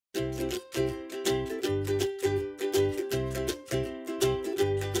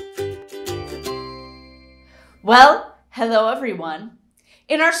Well, hello everyone.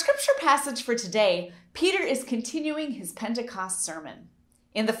 In our scripture passage for today, Peter is continuing his Pentecost sermon.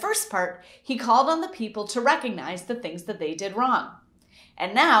 In the first part, he called on the people to recognize the things that they did wrong.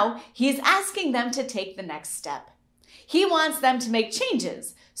 And now he is asking them to take the next step. He wants them to make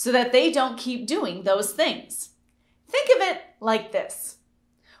changes so that they don't keep doing those things. Think of it like this.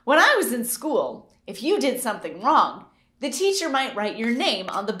 When I was in school, if you did something wrong, the teacher might write your name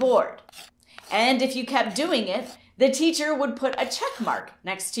on the board. And if you kept doing it, the teacher would put a check mark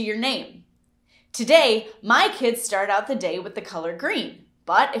next to your name. Today, my kids start out the day with the color green,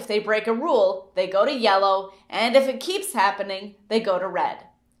 but if they break a rule, they go to yellow, and if it keeps happening, they go to red.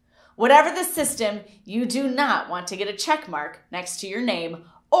 Whatever the system, you do not want to get a check mark next to your name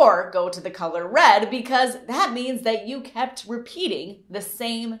or go to the color red because that means that you kept repeating the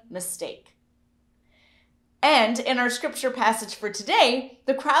same mistake. And in our scripture passage for today,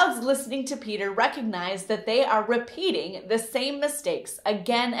 the crowds listening to Peter recognize that they are repeating the same mistakes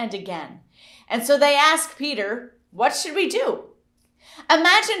again and again. And so they ask Peter, what should we do?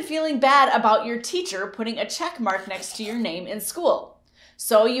 Imagine feeling bad about your teacher putting a check mark next to your name in school.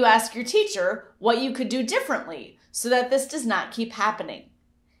 So you ask your teacher what you could do differently so that this does not keep happening.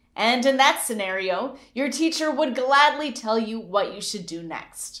 And in that scenario, your teacher would gladly tell you what you should do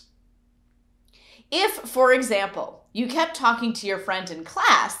next. If, for example, you kept talking to your friend in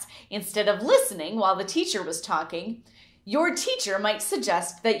class instead of listening while the teacher was talking, your teacher might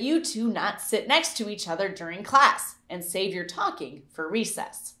suggest that you two not sit next to each other during class and save your talking for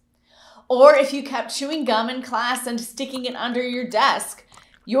recess. Or if you kept chewing gum in class and sticking it under your desk,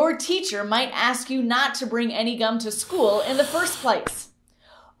 your teacher might ask you not to bring any gum to school in the first place.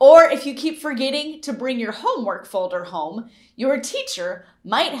 Or if you keep forgetting to bring your homework folder home, your teacher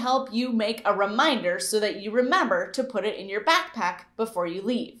might help you make a reminder so that you remember to put it in your backpack before you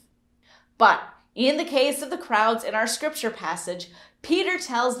leave. But in the case of the crowds in our scripture passage, Peter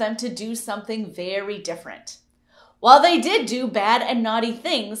tells them to do something very different. While they did do bad and naughty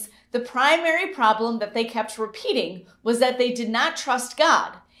things, the primary problem that they kept repeating was that they did not trust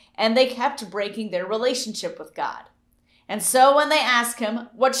God, and they kept breaking their relationship with God. And so when they ask him,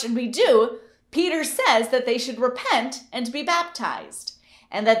 what should we do? Peter says that they should repent and be baptized,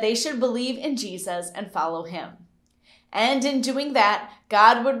 and that they should believe in Jesus and follow him. And in doing that,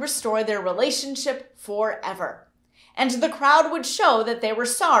 God would restore their relationship forever. And the crowd would show that they were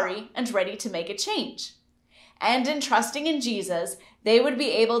sorry and ready to make a change. And in trusting in Jesus, they would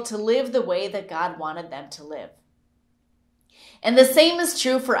be able to live the way that God wanted them to live. And the same is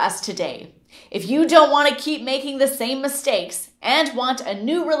true for us today. If you don't want to keep making the same mistakes and want a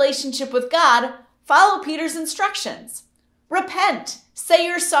new relationship with God, follow Peter's instructions. Repent, say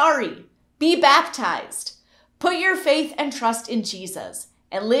you're sorry, be baptized, put your faith and trust in Jesus,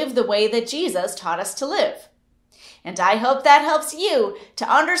 and live the way that Jesus taught us to live. And I hope that helps you to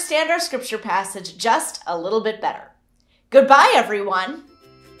understand our scripture passage just a little bit better. Goodbye, everyone.